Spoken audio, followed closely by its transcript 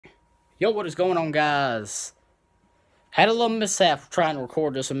Yo, what is going on, guys? Had a little mishap trying to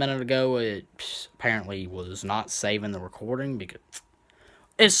record this a minute ago. It apparently was not saving the recording because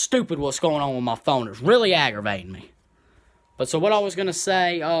it's stupid what's going on with my phone. It's really aggravating me. But so what I was going to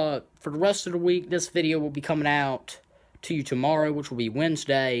say, for the rest of the week, this video will be coming out to you tomorrow, which will be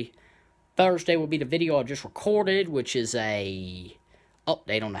Wednesday. Thursday will be the video I just recorded, which is a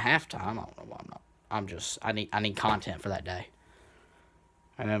update on the halftime. I don't know why I'm not. I need content for that day.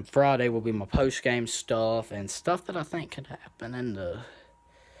 And then Friday will be my post-game stuff and stuff that I think could happen in the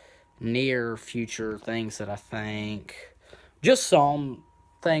near future, things that I think. Just some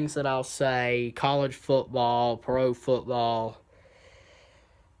things that I'll say, college football, pro football,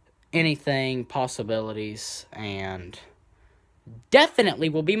 anything, possibilities, and definitely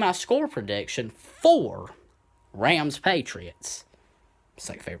will be my score prediction for Rams-Patriots.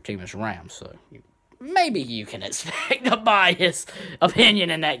 Second favorite team is Rams, so maybe you can expect a biased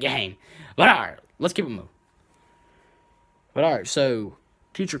opinion in that game. But alright, let's keep it moving. But alright, so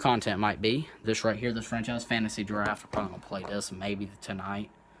future content might be this right here, this franchise fantasy draft. I'm probably going to play this maybe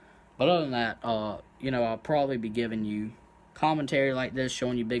tonight. But other than that, I'll probably be giving you commentary like this,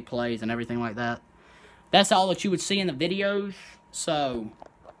 showing you big plays and everything like that. That's all that you would see in the videos. So,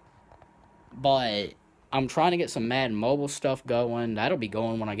 but I'm trying to get some Madden mobile stuff going. That'll be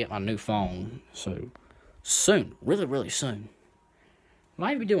going when I get my new phone. So, soon. Really, really soon.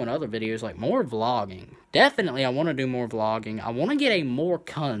 Might be doing other videos, like more vlogging. Definitely, I want to do more vlogging. I want to get a more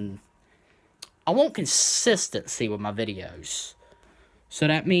I want consistency with my videos. So,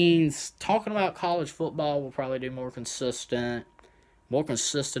 that means talking about college football, we'll probably do more consistent. More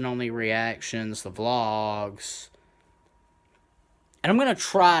consistent on the reactions, the vlogs. And I'm going to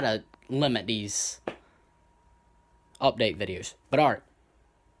try to limit these update videos. But alright.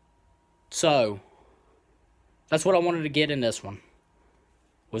 So, that's what I wanted to get in this one.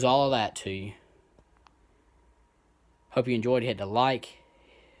 Was all of that to you. Hope you enjoyed. Hit the like,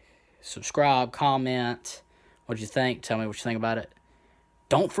 subscribe, comment. What'd you think? Tell me what you think about it.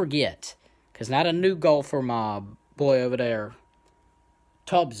 Don't forget, because not a new goal for my boy over there,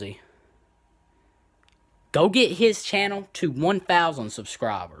 Tubbsy. Go get his channel to 1,000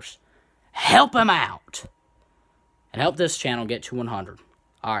 subscribers. Help him out. And help this channel get to 100.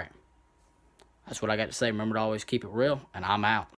 Alright. That's what I got to say. Remember to always keep it real, and I'm out.